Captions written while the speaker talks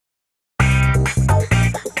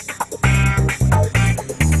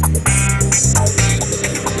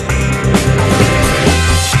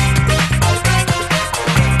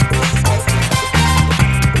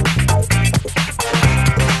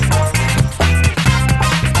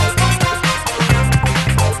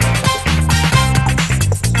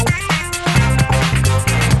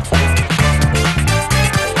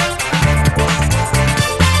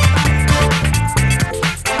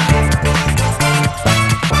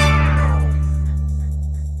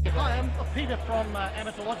from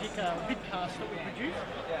Amateurlogic vidcast that we produce,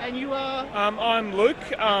 and you are... I'm Luke.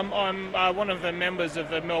 I'm one of the members of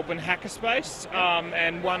the Melbourne Hackerspace,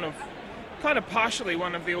 and partially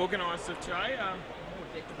one of the organisers of today.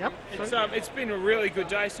 Yep. It's been a really good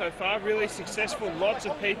day so far, really successful, lots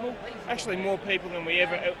of people, actually more people than we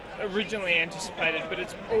ever originally anticipated, but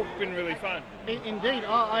it's all been really fun. Indeed,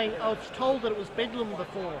 I was told that it was bedlam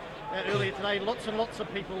before earlier today. Lots and lots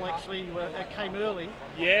of people actually came early.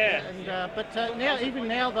 Yeah. But even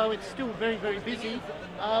now though, it's still very, very busy.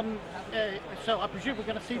 So I presume we're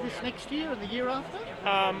going to see this next year and the year after?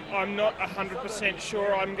 I'm not 100%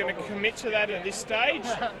 sure I'm going to commit to that at this stage,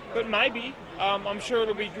 but maybe. I'm sure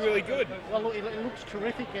it'll be really good. Well, look, it looks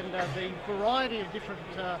terrific, and the variety of different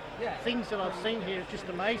things that I've seen here is just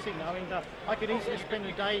amazing. I mean, I could easily spend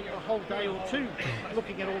a whole day or two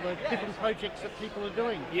looking at all the different projects that people are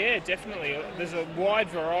doing. Yeah, definitely. There's a wide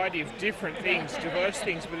variety of different things, diverse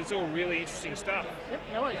things, but it's all really interesting stuff. Yep,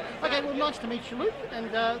 no worries. Okay, well, nice to meet you, Luke,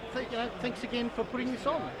 and thanks again for putting this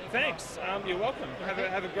on. Thanks. You're welcome.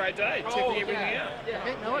 Have a great day checking everything out.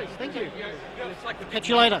 Okay, no worries. Thank you. Catch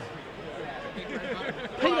you later.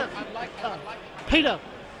 Peter. Peter.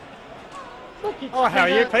 Look, how are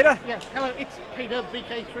you, Peter? Yeah, hello, it's Peter,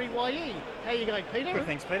 VK3YE. How are you going, Peter? Good,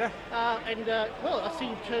 thanks, Peter. Well, I see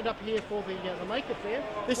you turned up here for the Maker Faire.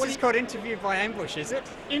 This is called Interview by Ambush, is it?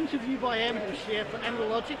 Interview by Ambush, yeah, for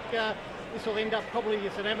Amateurlogic. This will end up probably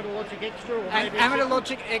as an Amateurlogic Extra. Or maybe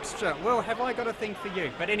Amateurlogic Extra. Well, have I got a thing for you?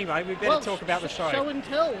 But anyway, we better talk about the show. Show and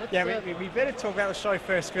tell. We better talk about the show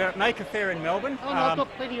first. We're at Maker Faire in Melbourne. Oh, no, I've got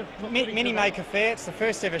plenty of... Mini Maker Faire. It's the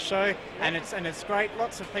first ever show, and it's great.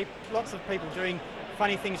 Lots of people doing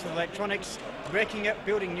funny things with electronics, wrecking it,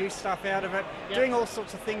 building new stuff out of it, doing all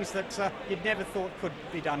sorts of things that you'd never thought could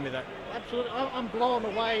be done with it. Absolutely. I'm blown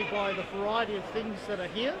away by the variety of things that are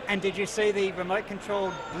here. And did you see the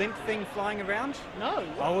remote-controlled blimp thing flying around? No.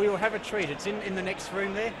 Oh, well, you'll have a treat. It's in the next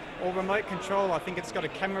room there. All remote control. I think it's got a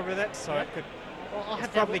camera with it, so it could... Well, it's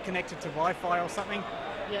probably connected to Wi-Fi or something.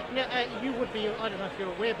 Yeah, now you would be, I don't know if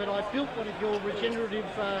you're aware, but I built one of your regenerative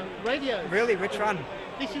radios. Really? Which one?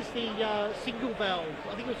 This is the single valve.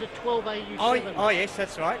 I think it was a 12AU7. Oh yes,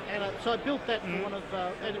 that's right. And so I built that for one of,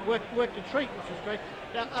 and it worked a treat, which was great.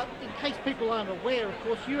 Now, in case people aren't aware, of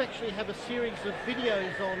course, you actually have a series of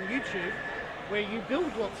videos on YouTube where you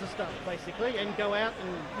build lots of stuff, basically, and go out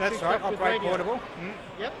and that's right, operate portable.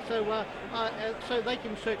 Yep, so they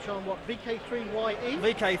can search on what, VK3YE?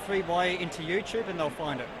 VK3YE into YouTube and they'll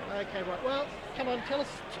find it. Okay, right. Well, come on, tell us.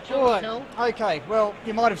 Okay, well,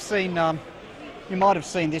 you might have seen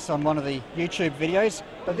this on one of the YouTube videos,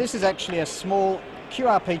 but this is actually a small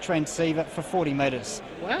QRP transceiver for 40 metres.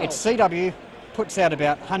 Wow. It's CW, puts out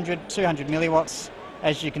about 100, 200 milliwatts.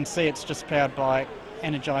 As you can see, it's just powered by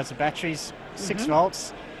Energizer batteries, 6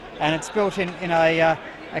 volts, and it's built in a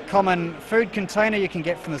common food container you can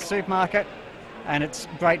get from the supermarket, and it's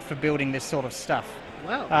great for building this sort of stuff.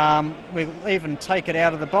 Wow. We'll even take it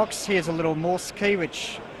out of the box. Here's a little Morse key,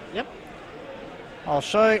 which I'll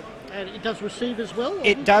show. And it does receive as well?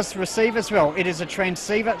 It does receive as well. It is a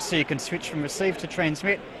transceiver, so you can switch from receive to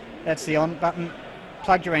transmit. That's the on button.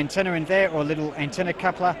 Plug your antenna in there, or a little antenna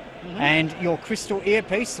coupler, and your crystal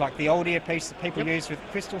earpiece, like the old earpiece that people use with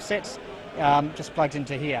crystal sets, just plugs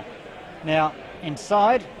into here. Now,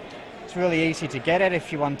 inside, it's really easy to get at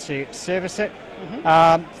if you want to service it.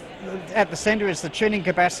 At the centre is the tuning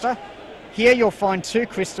capacitor. Here you'll find 2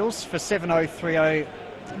 crystals for 7030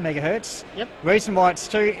 megahertz. Reason why it's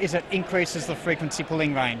 2 is it increases the frequency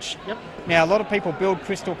pulling range. Now, a lot of people build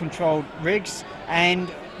crystal controlled rigs,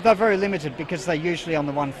 and they're very limited because they're usually on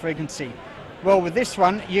the one frequency. Well, with this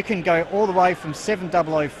one, you can go all the way from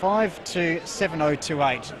 7005 to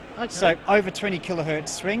 7028. So over 20 kilohertz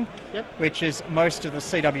swing, which is most of the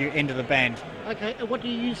CW end of the band. Okay, and what do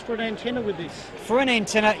you use for an antenna with this? For an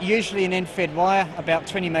antenna, usually an end-fed wire, about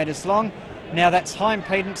 20 metres long. Now that's high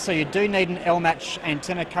impedance, so you do need an L-match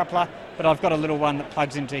antenna coupler, but I've got a little one that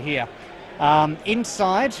plugs into here.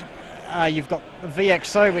 Inside, you've got the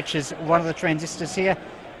VXO, which is one of the transistors here.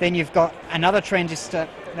 Then you've got another transistor,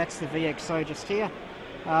 that's the VXO just here.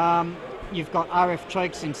 You've got RF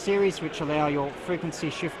chokes in series, which allow your frequency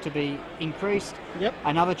shift to be increased.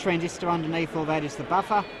 Another transistor underneath all that is the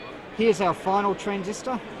buffer. Here's our final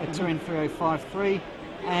transistor, a 2N3053,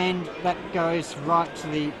 and that goes right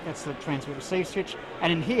to that's the transmit receive switch.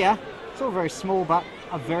 And in here, it's all very small, but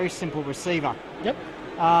a very simple receiver.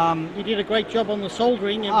 You did a great job on the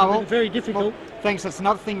soldering, and been very difficult. Well, thanks. That's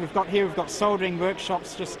another thing we've got here. We've got soldering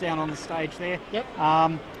workshops just down on the stage there.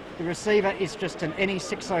 The receiver is just an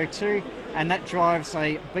NE602 and that drives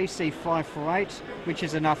a BC548, which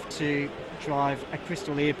is enough to drive a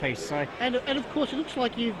crystal earpiece. So, and of course, it looks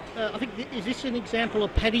like you've. I think is this an example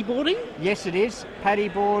of paddy boarding? yes, it is paddy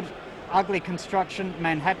board, ugly construction,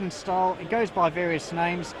 Manhattan style. It goes by various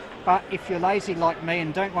names, but if you're lazy like me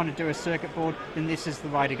and don't want to do a circuit board, then this is the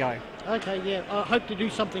way to go. Okay, yeah. I hope to do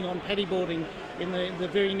something on paddy boarding in the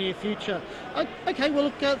very near future. Okay, well,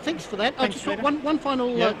 look, thanks for that. Thanks, I just got Peter. one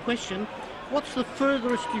final Yep. question. What's the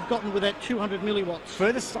furthest you've gotten with that 200 milliwatts?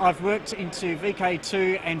 Furthest I've worked into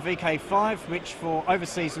VK2 and VK5, which for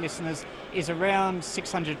overseas listeners is around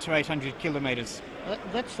 600 to 800 kilometres.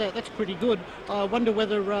 That's pretty good. I wonder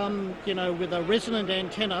whether, with a resonant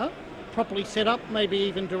antenna properly set up, maybe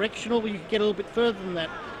even directional, you could get a little bit further than that.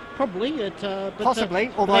 Probably.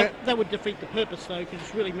 Possibly, although that would defeat the purpose, though, because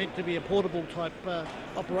it's really meant to be a portable type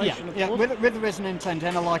operation, of course. With a resonant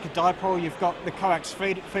antenna like a dipole, you've got the coax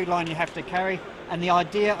feed line you have to carry, and the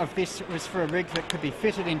idea of this was for a rig that could be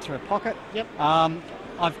fitted into a pocket. Yep.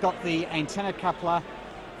 I've got the antenna coupler,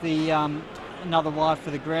 the another wire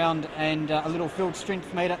for the ground, and a little field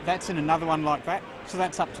strength meter. That's in another one like that, so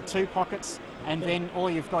that's up to 2 pockets, and then all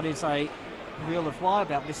you've got is a reel of wire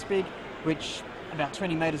about this big, which about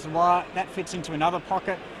 20 metres of wire, that fits into another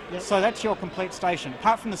pocket. Yep. So that's your complete station,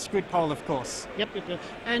 apart from the squid pole, of course. Yep.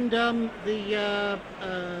 And did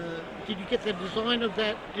you get the design of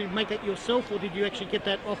that? Did you make that yourself, or did you actually get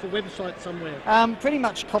that off a website somewhere? Pretty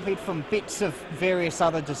much copied from bits of various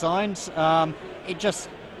other designs. It just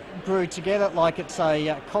grew together like it's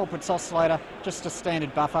a Colbert's oscillator, just a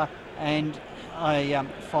standard buffer, and a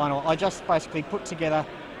final. I just basically put together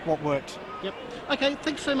what worked. Yep. Okay,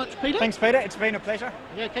 thanks so much, Peter. Thanks, Peter. It's been a pleasure.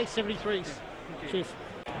 Yeah, okay, 73s. Cheers.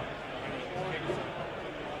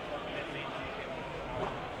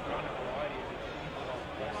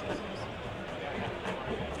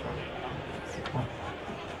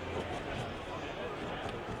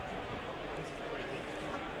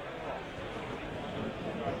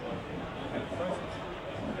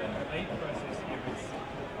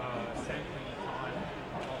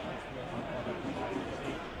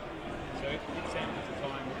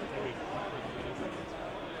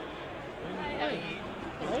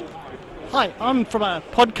 Hi, I'm from a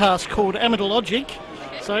podcast called Amateurlogic.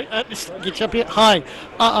 So, just get you up here. Hi,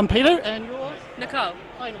 I'm Peter, and you're? Nicole.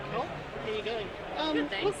 Hi, Nicole. How you going? Good,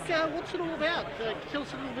 thanks. Look, what's it all about? Tell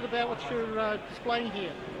us a little bit about what you're displaying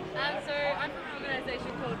here. So I'm from an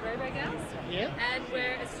organisation called RoboGals, Yeah? and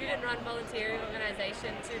we're a student-run volunteer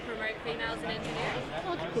organisation to promote females in engineering.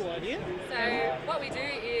 Oh, that's a cool idea. So what we do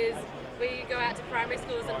is we go out to primary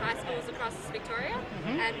schools and high schools across Victoria,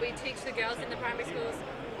 and we teach the girls in the primary schools,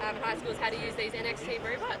 high schools, how to use these NXT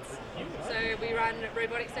robots. So we run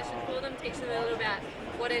robotic sessions for them, teach them a little about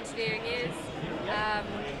what engineering is,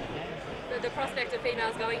 the prospect of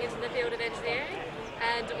females going into the field of engineering,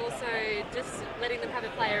 and also just letting them have a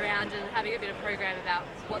play around and having a bit of program about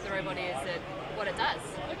what the robot is and what it does.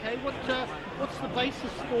 Okay, what's the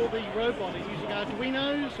basis for the robot? Are you using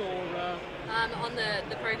Arduinos or? On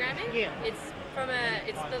the programming, Yeah.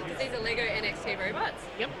 because these are Lego NXT robots.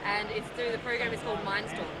 Yep. And it's through the program is called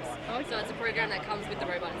Mindstorms. Okay. So it's a program that comes with the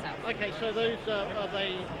robot itself. Okay, so those are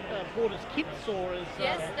they bought as kits or as?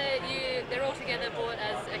 Yes, they're all together bought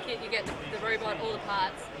as a kit. You get the robot, all the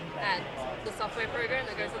parts, and the software program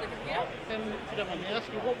that goes on the computer. And if you don't mind me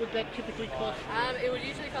asking, what would that typically cost? It would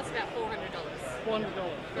usually cost about $400.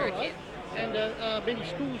 $400. For a kit. And many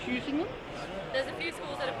schools using them? There's a few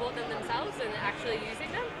schools that have bought them themselves and are actually using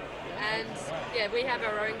them. And yeah, we have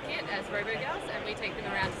our own kit as RoboGals, and we take them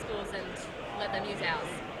around to schools and let them use ours.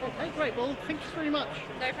 Okay, great. Well, thanks very much.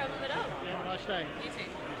 No problem at all. Have a nice day. You too.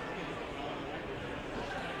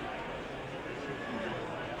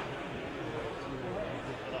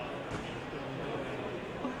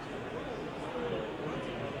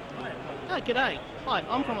 Hi, g'day. Hi,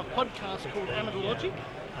 I'm from a podcast called Amateurlogic.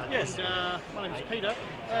 Yes. And, my name's Peter.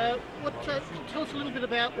 Tell us a little bit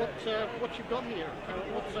about what you've got here.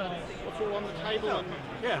 What's all on the table? And,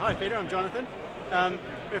 Yeah, hi Peter, I'm Jonathan.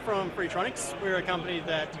 We're from Freetronics. We're a company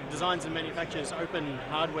that designs and manufactures open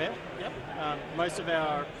hardware. yep. Most of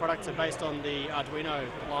our products are based on the Arduino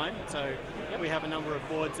line, so we have a number of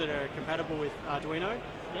boards that are compatible with Arduino.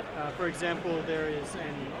 Yep. For example, there is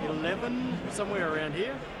an 11 somewhere around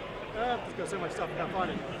here. It's got so much stuff I can't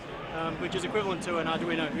find it. Which is equivalent to an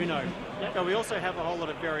Arduino Uno. Yep. But we also have a whole lot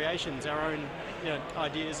of variations, our own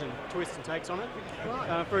ideas and twists and takes on it.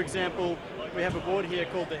 Right. For example, we have a board here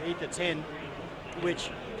called the Ether 10, which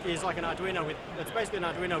is like an Arduino it's basically an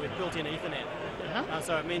Arduino with built-in Ethernet. Uh-huh.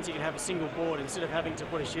 So it means you can have a single board instead of having to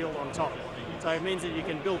put a shield on top. So it means that you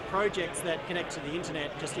can build projects that connect to the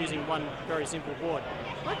internet just using one very simple board.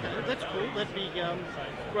 Okay, that's cool. That'd be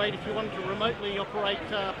great if you wanted to remotely operate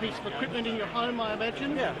a piece of equipment in your home, I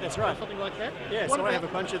imagine. Yeah, that's right. Or something like that. Yeah, What so I about- have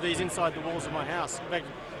a bunch of these inside the walls of my house. In fact,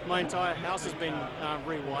 my entire house has been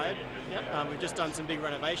rewired. Yep. We've just done some big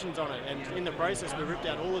renovations on it, and in the process we ripped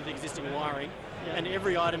out all of the existing wiring, and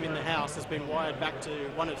every item in the house has been wired back to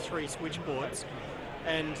one of 3 switchboards.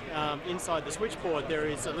 And inside the switchboard there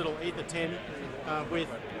is a little Ether 10 with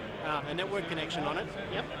a network connection on it.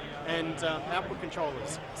 Yep. And output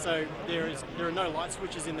controllers. So there are no light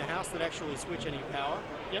switches in the house that actually switch any power.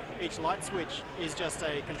 Yep. Each light switch is just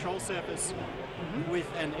a control surface with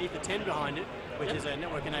an Ether 10 behind it, which is a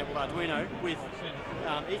network-enabled Arduino with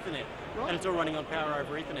Ethernet. Right. And it's all running on power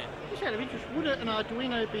over Ethernet. Just out of interest, would an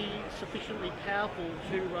Arduino be sufficiently powerful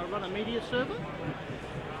to run a media server?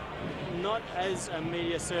 Not as a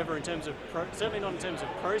media server in terms of, certainly not in terms of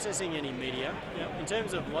processing any media. Yep. In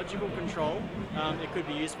terms of logical control, it could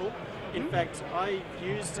be useful. In fact, I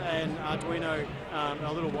used an Arduino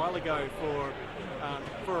a little while ago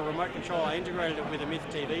for a remote control. I integrated it with a Myth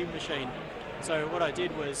TV machine. So what I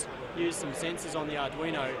did was use some sensors on the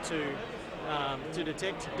Arduino to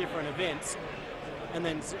detect different events, and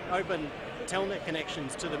then open telnet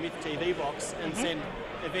connections to the Myth TV box and send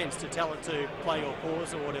events to tell it to play or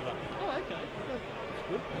pause or whatever. Oh, okay. That's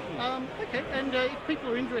good. Okay, and if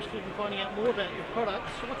people are interested in finding out more about your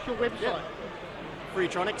products, what's your website?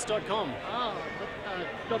 Freetronics.com.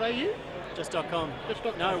 .au? Just .com. Just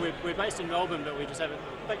 .com. No, we're based in Melbourne, but we just haven't.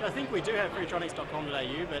 In fact, I think we do have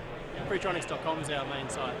freetronics.com.au, but freetronics.com is our main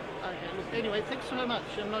site. Okay, look, anyway, thanks so much,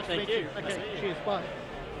 and nice to Thank meet you. Okay, Nice to meet you. cheers, bye.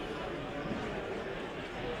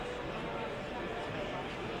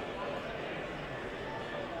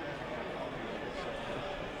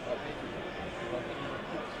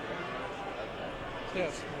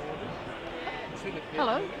 Yes.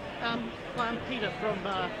 Hello, I'm Peter from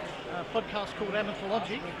a podcast called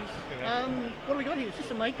Amateurlogic. What do we got here? Is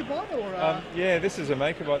this a MakerBot or? Yeah, this is a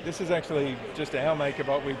MakerBot. This is actually just our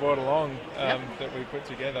MakerBot we brought along Yep. that we put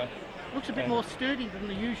together. Looks a bit and- more sturdy than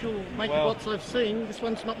the usual MakerBots Well- I've seen. This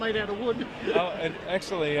one's not made out of wood. Oh, and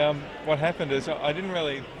actually, what happened is I didn't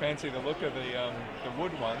really fancy the look of the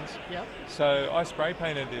wood ones, Yep. so I spray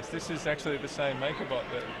painted this. This is actually the same MakerBot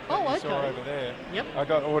that Oh, you saw okay. over there. Yep. I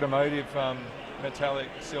got automotive metallic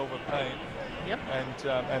silver paint Yep.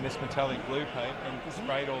 and this metallic blue paint and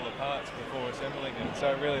sprayed all the parts before assembling it,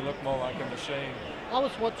 so it really looked more like a machine. I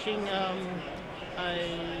was watching a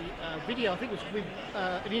video, I think it was with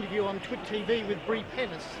an interview on Twit TV with Bree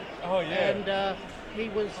Pettis. Oh, yeah. And he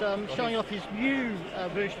was showing off his new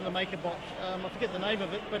version of the MakerBot. I forget the name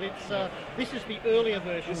of it, but it's this is the earlier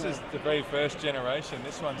version. This is the very first generation.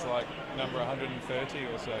 This one's like number 130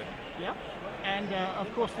 or so. Yep. And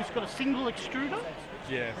of course, this got a single extruder.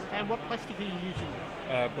 Yeah. And what plastic are you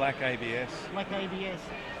using? Black ABS. Like ABS.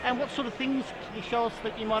 And what sort of things can you show us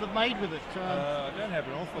that you might have made with it? I don't have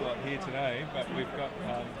an awful lot here today, but we've got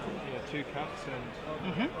 2 cuts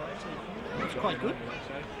and... That's quite good.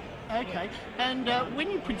 Okay. And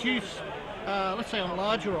when you produce, let's say on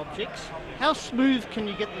larger objects, how smooth can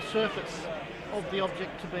you get the surface of the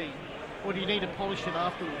object to be? Or do you need to polish it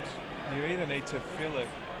afterwards? You either need to fill it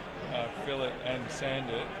and sand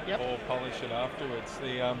it, Yep. or polish it afterwards.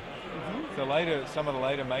 Some of the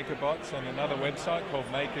later MakerBots and another website called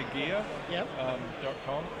MakerGear. Yep.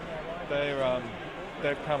 .com.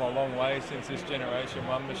 They've come a long way since this generation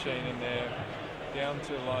 1 machine, and they're down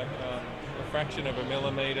to like a fraction of a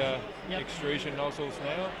millimetre Yep. extrusion nozzles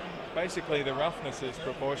now. Basically, the roughness is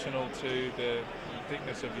proportional to the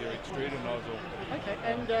thickness of your extruder nozzle. Okay.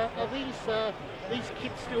 And are these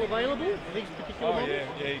kits still available? These particular Oh models?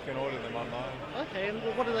 yeah, you can order them online. Okay. And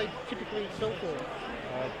what do they typically sell for?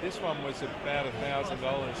 This one was about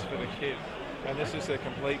 $1,000 for the kit, and this is a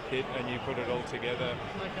complete kit, and you put it all together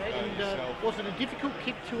Okay. And yourself. was it a difficult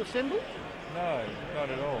kit to assemble? No, not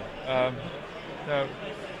at all. No,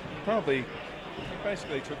 probably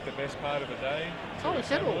basically took the best part of a day. to Oh, is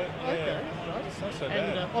that all? assemble it. Yeah. Okay. Right. It's not so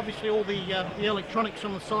And bad. obviously all the electronics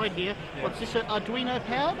on the side here. Yeah. What's this, Arduino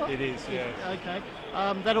powered? It is, yeah. Okay.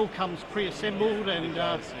 That all comes pre-assembled, and It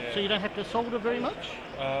does, yeah. so you don't have to solder very much?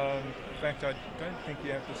 In fact, I don't think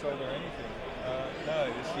you have to solder anything. No,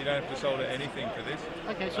 you don't have to solder anything for this.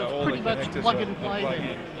 Okay, so all it's pretty the much connectors plug are- and play plug then.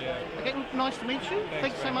 in, yeah. Okay, nice to meet you.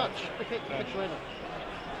 Thanks so very much. much. Okay, catch you later.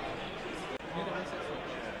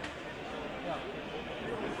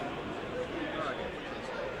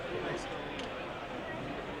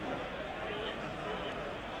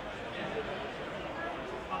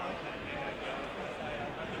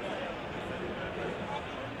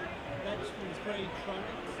 That's from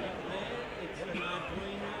Freetronics up there. It's an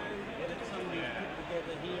Arduino that somebody's put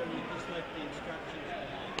together here, and you just left the instructions for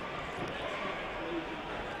how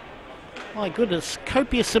My goodness,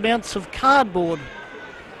 copious amounts of cardboard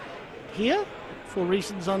here for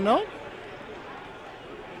reasons unknown.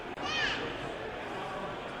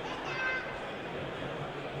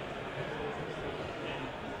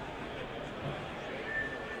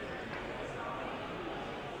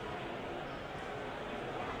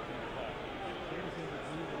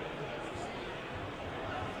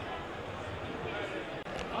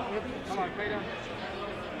 Hello, Peter.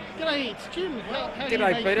 G'day, it's Jim. How are you,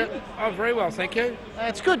 G'day, mate? Peter. Oh, very well, thank you.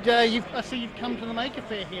 It's good. I see you've come to the Maker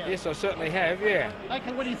Faire here. Yes, I certainly have, yeah.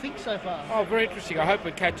 Okay, what do you think so far? Oh, very interesting. I hope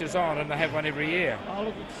it catches on and they have one every year. Oh,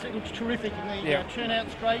 look, it looks terrific, and the Yeah.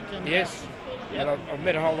 turnout's great. And, Yes. Yep. And I've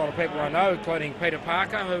met a whole lot of people I know, including Peter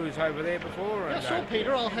Parker, who was over there before. I And, saw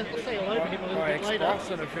Peter. I'll say hello to him a little my bit later.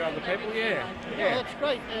 ex-boss and a few other people, yeah. Oh, Yeah. that's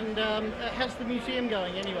great. And how's the museum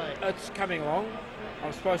going anyway? It's coming along.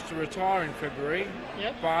 I'm supposed to retire in February,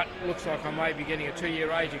 Yep. but looks like I may be getting a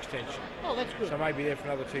 2-year age extension. Oh, that's good. So I may be there for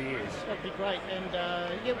another 2 years. That'd be great. And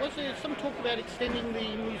was there some talk about extending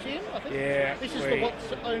the museum? I think. Yeah, This is the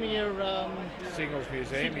Watsonia Signals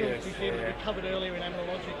Museum, Signals yes. Museum that Yeah. we covered earlier in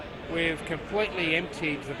Amateurlogic. We've completely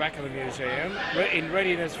emptied the back of the museum in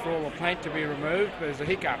readiness for all the plant to be removed. There's a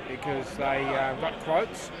hiccup because they got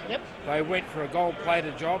quotes. Yep. They went for a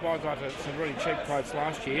gold-plated job. I got some really cheap quotes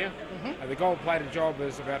last year. And the gold-plated job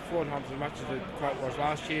is about 4 times as much as the quote was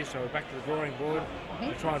last year, so we're back to the drawing board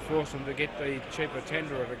to try and force them to get the cheaper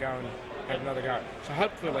tenderer to go and have another go. So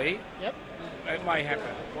hopefully Yep. it may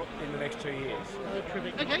happen in the next 2 years. Oh,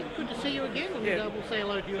 terrific. Okay, good to see you again, and Yeah. We'll say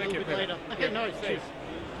hello to you a Thank little you, bit Peter. later. Okay, Yeah, no, cheers.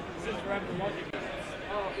 This is for Amateurlogic.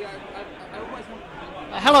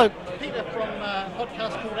 Hello, Peter from a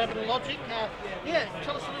podcast called Amateurlogic.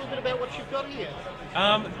 Tell us a little bit about what you've got here.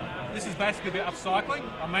 This is basically about upcycling.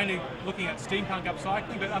 I'm mainly looking at steampunk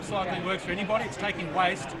upcycling, but upcycling works for anybody. It's taking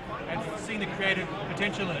waste and seeing the creative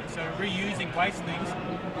potential in it. So reusing waste things.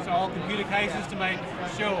 So old computer cases to make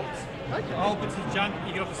shelves. Old bits of junk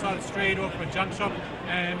you get off the side of the street or from a junk shop,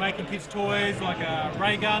 and making kids' toys like a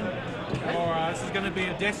ray gun, or this is going to be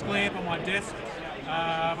a desk lamp on my desk.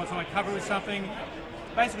 Once I cover it with something.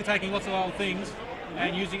 Basically taking lots of old things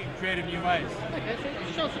and using it in creative new ways. Okay,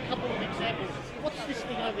 so show us a couple of examples. What's this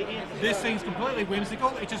thing over here? This thing's completely whimsical.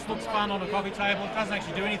 It just looks fun on a coffee table. It doesn't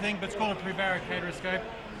actually do anything, but it's called a prevaricatorscope.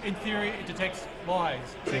 In theory, it detects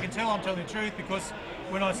lies. So you can tell I'm telling the truth, because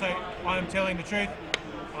when I say I'm telling the truth,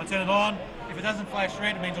 I turn it on. If it doesn't flash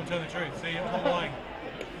red, it means I'm telling the truth. See, I'm not lying.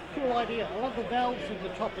 Cool idea. I love the valves at the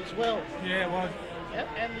top as well. Yeah, well, Yep,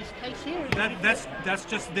 and this case here. that's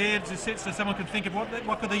just there to sit so someone can think of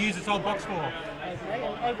what could they use this old box for. Okay,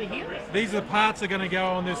 and over here. These are the parts that are going to go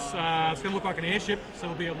on this. It's going to look like an airship, so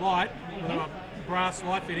it'll be a light with a brass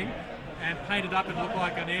light fitting, and painted up and look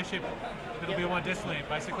like an airship. It'll be on my desk lamp,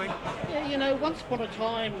 basically. Yeah, once upon a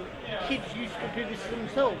time, kids used to do this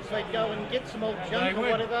themselves. They'd go and get some old junk or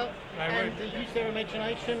would. whatever, They and would. use their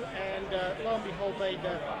imagination, and lo and behold, they'd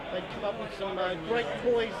come up with some great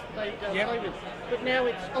toys they'd play with. But now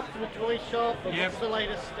it's off to the toy shop, and what's the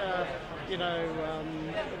latest,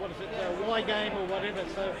 what is it, Y game or whatever.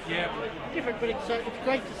 So different, but it's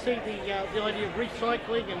great to see the idea of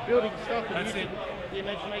recycling and building stuff and That's using the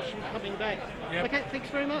imagination coming back. Yep. Okay, thanks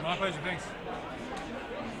very much. My pleasure, thanks.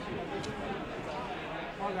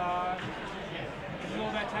 Hello. This is all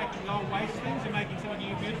about taking old waste things and making something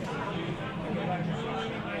new beautiful.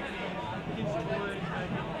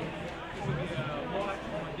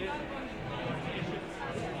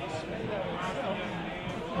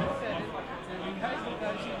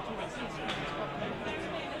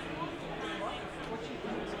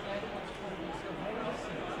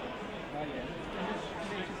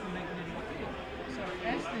 So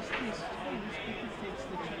as this spins, it detects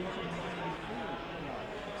the change in magnetic field.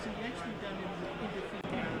 So you actually done in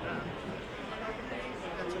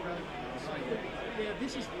that's a really so yeah,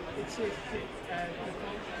 this is it says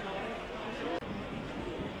default type.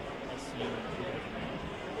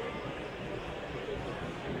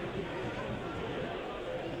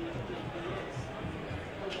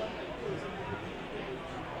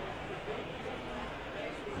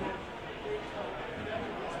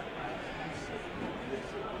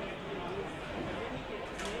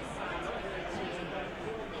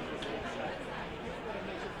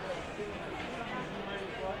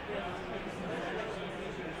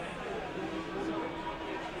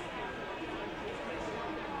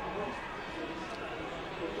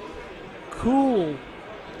 Cool.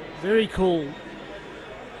 Very cool.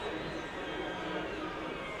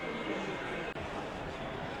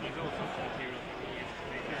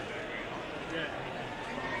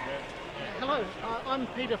 Hello, I'm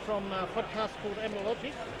Peter from a podcast called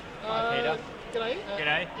Amateurlogic. Hi, Peter. G'day.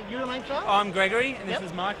 G'day. Your name, sir? I'm Gregory, and this Yep.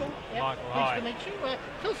 is Michael. Yep. Michael, Nice hi. to meet you.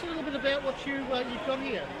 Tell us a little bit about what you've got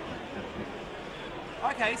here.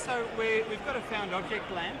 Okay, so we've got a found object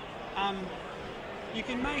lamp. You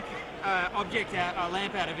can make a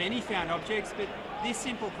lamp out of any found objects, but this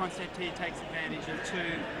simple concept here takes advantage of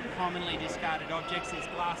two commonly discarded objects. There's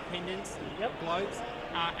glass pendants, globes,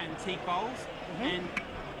 and teak bowls, and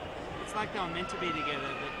it's like they were meant to be together.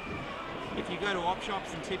 But if you go to op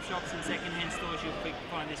shops and tip shops and second-hand stores, you'll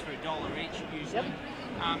find this for $1 each usually.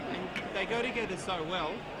 And they go together so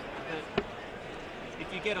well that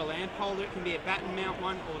if you get a lamp holder, it can be a batten mount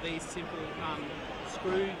one or these simple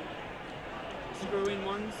screw-in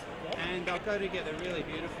ones, and they'll go together really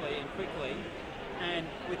beautifully and quickly. And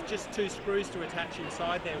with just 2 screws to attach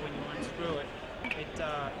inside there when you unscrew it, it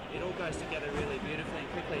all goes together really beautifully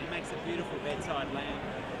and quickly. It makes a beautiful bedside lamp.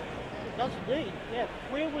 It does indeed, yeah.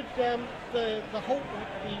 Where would the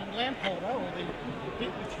lamp holder, or the bit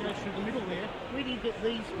which goes through the middle there, where do you get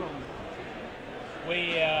these from?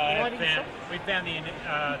 We found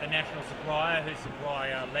the national supplier who supply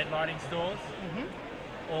LED lighting stores,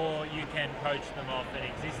 or you can poach them off an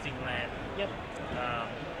existing lamp,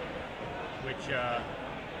 which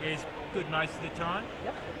is good most of the time.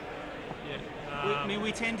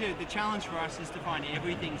 We tend to, the challenge for us is to find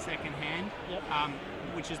everything second-hand,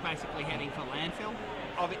 which is basically heading for landfill,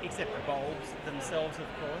 except the bulbs themselves, of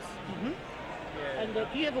course. And do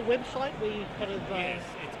you have a website where you kind of... Yes,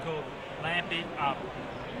 it's called Lamp It Up.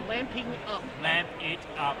 Lamping Up. Lamp It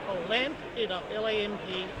Up. Oh, Lamp It Up.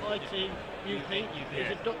 LAMPITUP. Is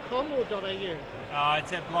it .com or .au?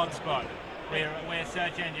 It's a blog spot. We're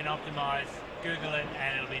search engine optimised. Google it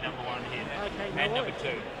and it'll be #1 here. Okay, and no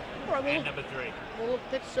 #2. All right, well, and #3. Well,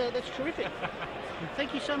 that's terrific.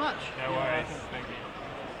 Thank you so much. No worries. Thank you.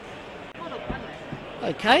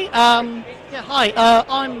 Okay. Hi.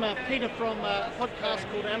 I'm Peter from a podcast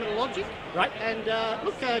called Amateurlogic. Right. And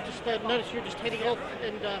look, just noticed you're just heading off.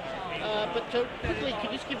 And but quickly,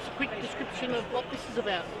 could you just give us a quick description of what this is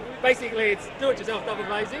about? Basically, it's do-it-yourself double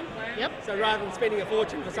glazing. Yep. So rather than spending a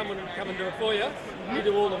fortune for someone to come and do it for you, you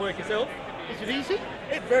do all the work yourself. Is it easy?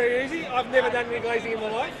 It's very easy. I've never done any glazing in my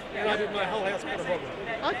life, and I did my whole house without a problem.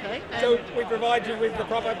 Okay. So we provide you with the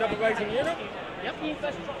proper double glazing unit,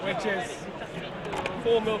 which is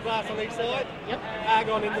 4mm glass on each side,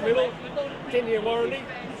 argon in the middle, 10-year warranty.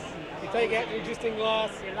 You take out the existing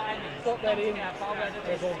glass, slot that in, and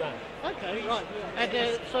it's all done. Okay, right. And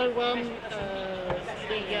so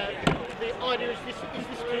the idea is this to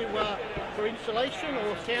for insulation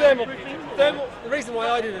or soundproofing? Thermal. The reason why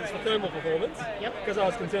I did it is for thermal performance, because I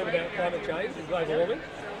was concerned about climate change and global warming.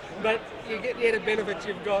 But you get the added benefits.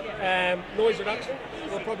 You've got noise reduction.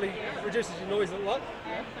 It probably reduces your noise a lot.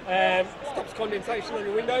 Stops condensation on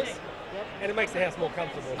your windows, and it makes the house more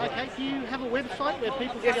comfortable. Okay. Do you have a website where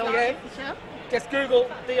people can go and check this out? Just Google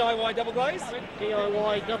DIY double glaze.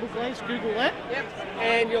 DIY double glaze. Google that. Yep.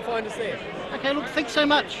 And you'll find us there. Okay. Look. Thanks so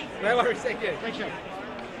much. No worries. Thank you. Thanks, Joe.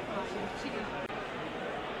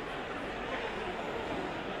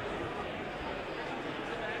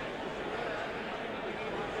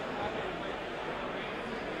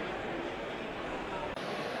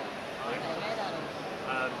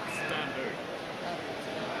 Bamboo.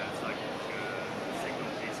 It's like a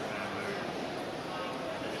single piece of bamboo.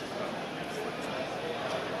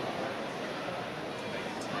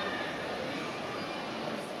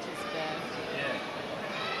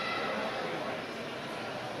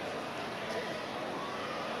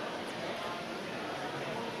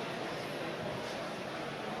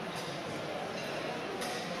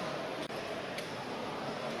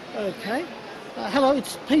 Yeah. Okay. Hello,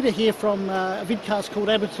 it's Peter here from a vidcast called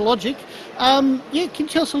Amateurlogic. Can you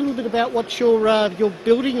tell us a little bit about what you're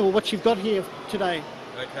building or what you've got here today?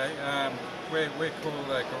 Okay, we're called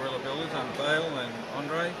Guerrilla Builders. I'm Dale and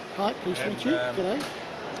Andre. Hi, pleased to meet you. G'day.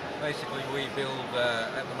 Basically, we build,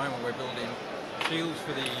 at the moment we're building shields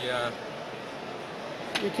for the...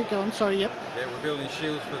 You keep going, sorry, yep. Yeah, we're building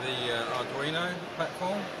shields for the Arduino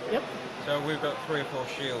platform. Yep. So we've got 3 or 4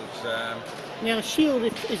 shields. Now, a shield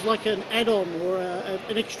is like an add-on or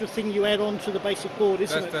an extra thing you add on to the basic board,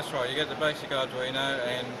 isn't it? That's right. You get the basic Arduino,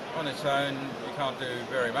 and on its own you can't do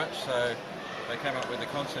very much. So they came up with the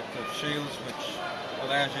concept of shields, which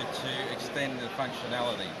allows you to extend the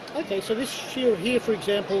functionality. Okay, so this shield here, for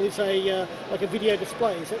example, is a like a video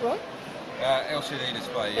display. Is that right? LCD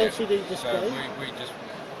display. Yeah. LCD display. So we just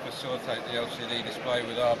facilitate the LCD display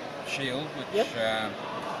with our shield, which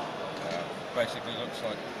basically looks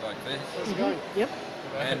like this. Yep.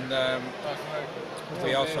 And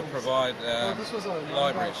we also provide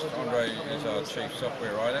libraries. Andre is our chief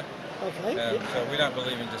software writer. Okay. So we don't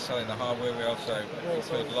believe in just selling the hardware, we also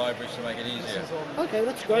include libraries to make it easier. Okay,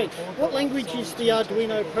 that's great. What language is the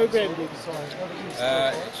Arduino programmed in?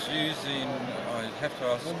 It's using, I have to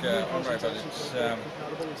ask Andre, but it's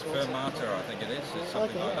Fermata, I think it is. It's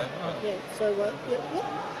something like that. Yeah, so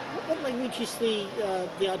what language is the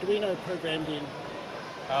Arduino programmed in?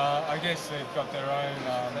 I guess they've got their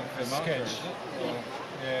own sketch.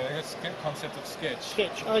 Yeah, it's the concept of sketch.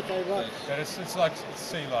 Sketch, okay, right. But it's like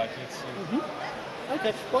C-like.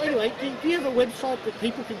 Okay, well anyway, do you have a website that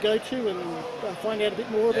people could go to and find out a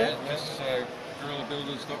bit more about? Yeah, just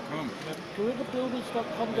gorillabuilders.com.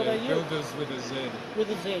 Gorillabuilders.com.au? Builders with a Z.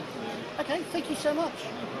 With a Z. Okay, thank you so much.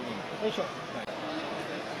 No problem. Pleasure.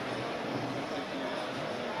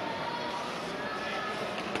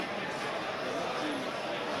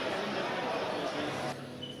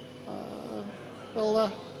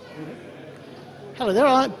 Hello there,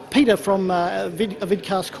 I'm Peter from a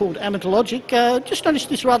vidcast called Amateurlogic. Just noticed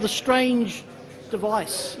this rather strange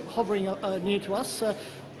device hovering near to us.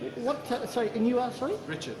 Sorry, and you are, sorry?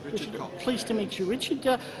 Richard Cox. Pleased to meet you, Richard.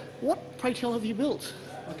 What, pray tell, have you built?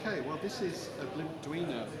 Okay, well this is a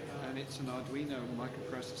Blimp-Duino, and it's an Arduino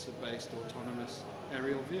microprocessor-based autonomous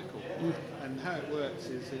aerial vehicle. And how it works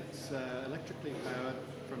is it's electrically powered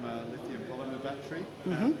from a lithium polymer battery.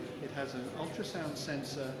 It has an ultrasound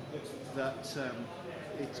sensor that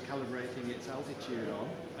it's calibrating its altitude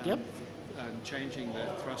on and changing the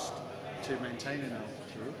thrust to maintain an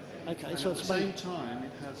altitude. Okay, and so at it's the same time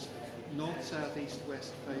it has north, south, east,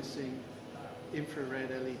 west facing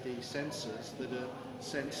infrared LED sensors that are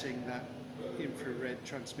sensing that infrared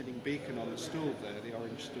transmitting beacon on the stool there, the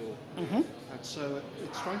orange stool. And so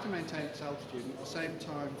it's trying to maintain its altitude and at the same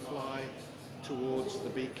time fly towards the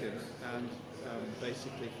beacon and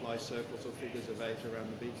basically fly circles or figures of 8 around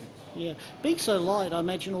the beacon. Yeah, being so light, I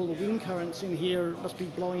imagine all the wind currents in here must be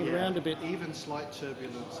blowing it around a bit. Even slight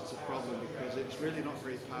turbulence is a problem because it's really not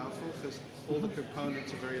very powerful because all the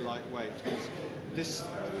components are very lightweight. This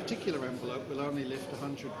particular envelope will only lift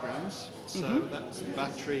 100 grams, so that's the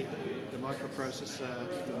battery, the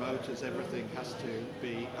microprocessor, the motors, everything has to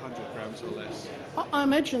be 100 grams or less. I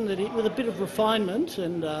imagine that with a bit of refinement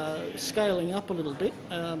and scaling up a little bit,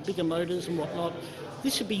 bigger motors and whatnot,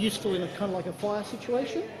 this would be useful in a kind of like a fire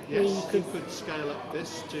situation? Yes, you could scale up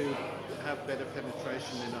this to have better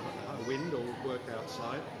penetration in a wind or work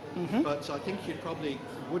outside. But I think you probably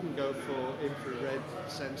wouldn't go for infrared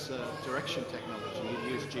sensor direction technology,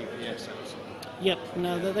 you'd use GPS sensor. Yep,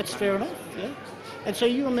 no, that's fair enough, yeah. And so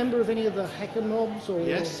you're a member of any of the hacker mobs? Or?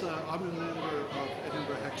 Yes, I'm a member of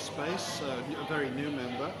Edinburgh Hack Space, a very new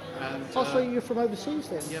member. And, so you're from overseas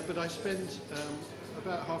then? Yeah, but I spend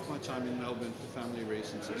about half my time in Melbourne for family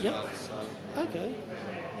reasons as well. So, okay.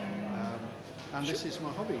 And this is my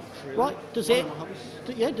hobby. Really. Right. Does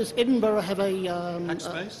Edinburgh have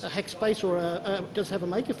a hack space or does it have a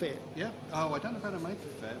Maker Faire? Yeah. Oh, I don't know about a Maker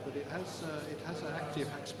Faire, but it has an active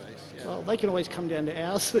hack space. Yeah. Well, they can always come down to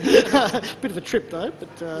ours. Bit of a trip though,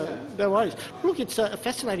 but no worries. Look, it's a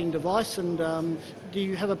fascinating device, and do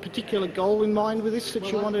you have a particular goal in mind with this that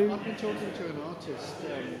you want to? I've been talking to an artist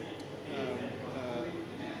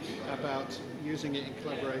about using it in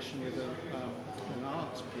collaboration with an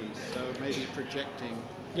art piece, so maybe projecting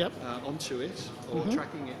onto it, or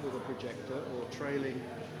tracking it with a projector, or trailing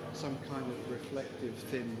some kind of reflective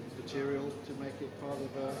thin material to make it part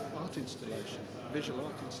of an art installation, visual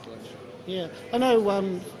art installation. Yeah, I know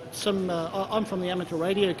I'm from the amateur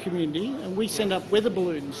radio community, and we send up weather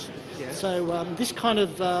balloons. Yes. So this kind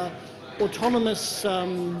of autonomous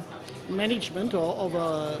management of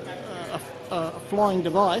a flying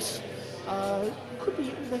device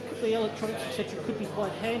the electronics, etc., could be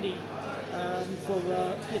quite handy for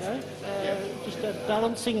just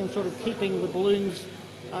balancing and sort of keeping the balloons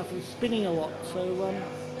from spinning a lot. So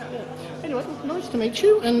anyway, nice to meet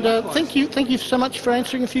you, and thank you so much for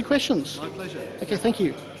answering a few questions. My pleasure. Okay, thank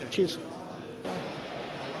you. Okay. Cheers.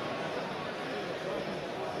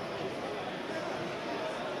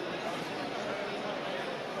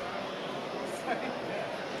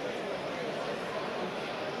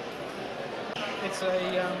 It's a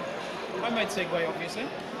homemade Segway, obviously.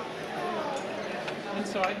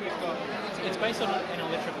 Inside we've got, it's based on an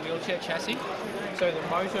electric wheelchair chassis. So the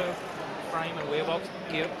motor, frame and wheelbox,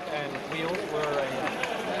 gear and wheels were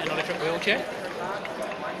an electric wheelchair.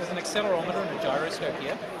 There's an accelerometer and a gyroscope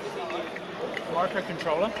here. A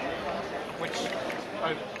microcontroller, which,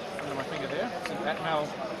 under my finger there, it's an Atmel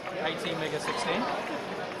 18 Mega 16.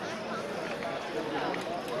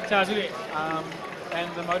 target,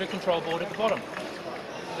 and the motor control board at the bottom.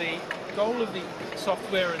 The goal of the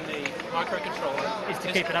software and the microcontroller is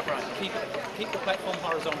to keep it upright. Keep the platform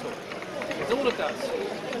horizontal. That's all it does.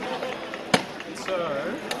 So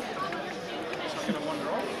I'm going to wander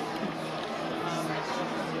off.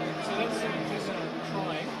 So that's just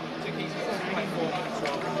trying to keep the platform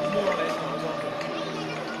more or less horizontal.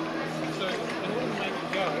 So in order to make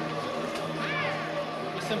it go,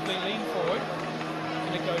 you simply lean forward,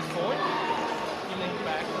 and it goes forward. You lean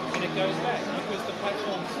back, and it goes back, because the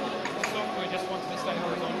platform's software just wants to stay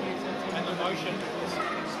horizontal, and the motion is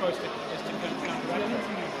supposed to counteract it.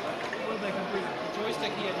 The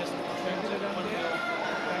joystick here just turns it one wheel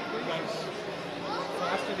goes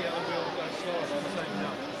faster, the other wheel goes slower at the same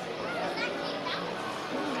time.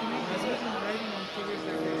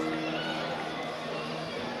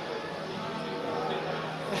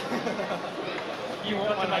 You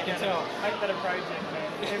want one, I can tell. Make that a project,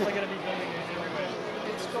 man. People are going to be building these everywhere.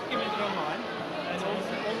 It's documented online, and all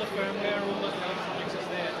the firmware, all the electronics is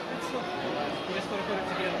there. We just got to put it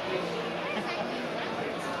together.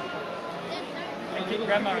 And keep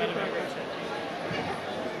grandma out of it.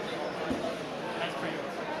 That's pretty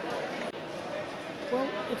awesome. Well,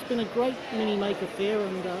 it's been a great Mini Maker Faire,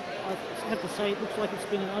 and I have to say it looks like it's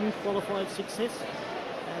been an unqualified success.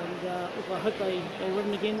 And look, I hope they run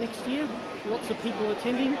it again next year. Lots of people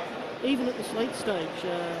attending, even at this late stage.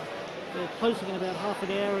 They're closing in about half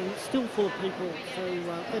an hour and it's still full of people, so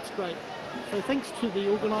that's great. So thanks to the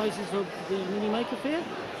organisers of the Mini Maker Faire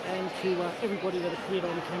and to everybody that appeared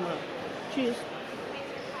on camera. Cheers.